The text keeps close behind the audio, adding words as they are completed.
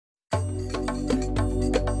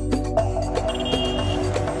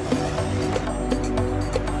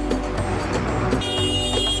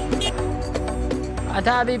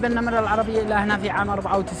عتابي بالنمر العربي إلى هنا في عام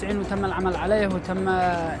 94 وتم العمل عليه وتم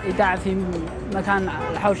إيداعه في مكان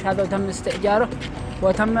الحوش هذا وتم استئجاره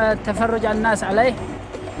وتم التفرج على الناس عليه.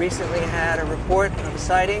 Recently had a report of a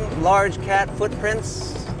sighting, large cat footprints,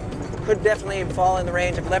 could definitely fall in the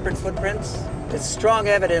range of leopard footprints. It's strong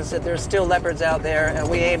evidence that there's still leopards out there and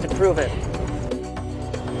we aim to prove it.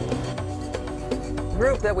 The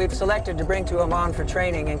group that we've selected to bring to Oman for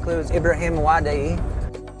training includes Ibrahim Wadai.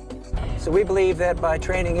 So we believe that by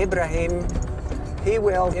training Ibrahim, he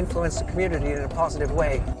will influence the community in a positive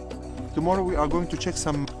way. Tomorrow we are going to check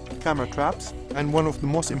some camera traps and one of the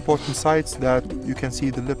most important sites that you can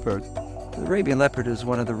see the leopard. The Arabian leopard is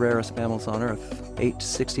one of the rarest mammals on Earth. 8 to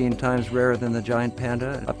 16 times rarer than the giant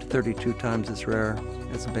panda, up to 32 times as rare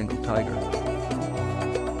as the Bengal tiger.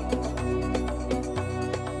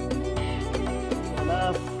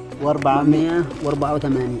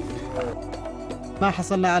 ما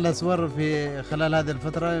حصلنا على صور في خلال هذه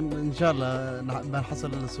الفترة إن شاء الله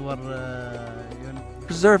بنحصل صور.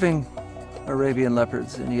 Preserving Arabian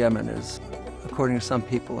leopards in Yemen is, according to some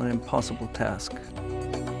people, an impossible task.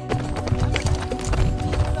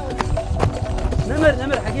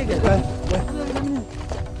 نمر حقيقة.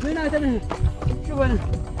 وين هذا؟ شوف أنا.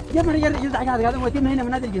 يمر يلدع هذا وتم هنا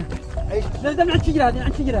من هذا الجهة. لازم عند شجرة هذه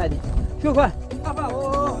عند شجرة هذه. شوفها.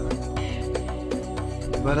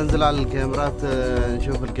 بننزل على الكاميرات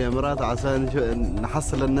نشوف الكاميرات عشان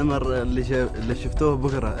نحصل النمر اللي شفتوه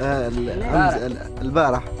بكرة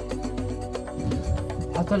البارح.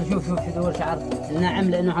 حط شوف شو دور شعر الناعم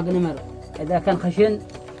لأنه حق نمر. إذا كان خشن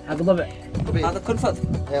حق ضبع. هذا كنفذ.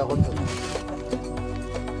 يا كنفذ.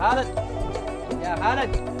 خالد. يا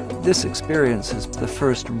خالد. This experience is the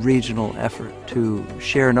first regional effort to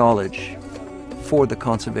share knowledge for the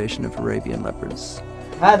conservation of Arabian leopards.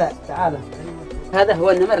 هذا تعال. هذا هو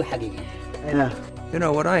النمر الحقيقي. You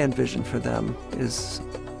know, what I envision for them is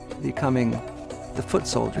becoming the foot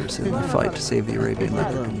soldiers in the fight to save the Arabian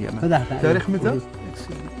leopard in Yemen. تاريخ متى؟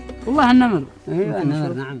 والله النمر. أيوة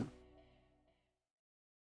النمر نعم.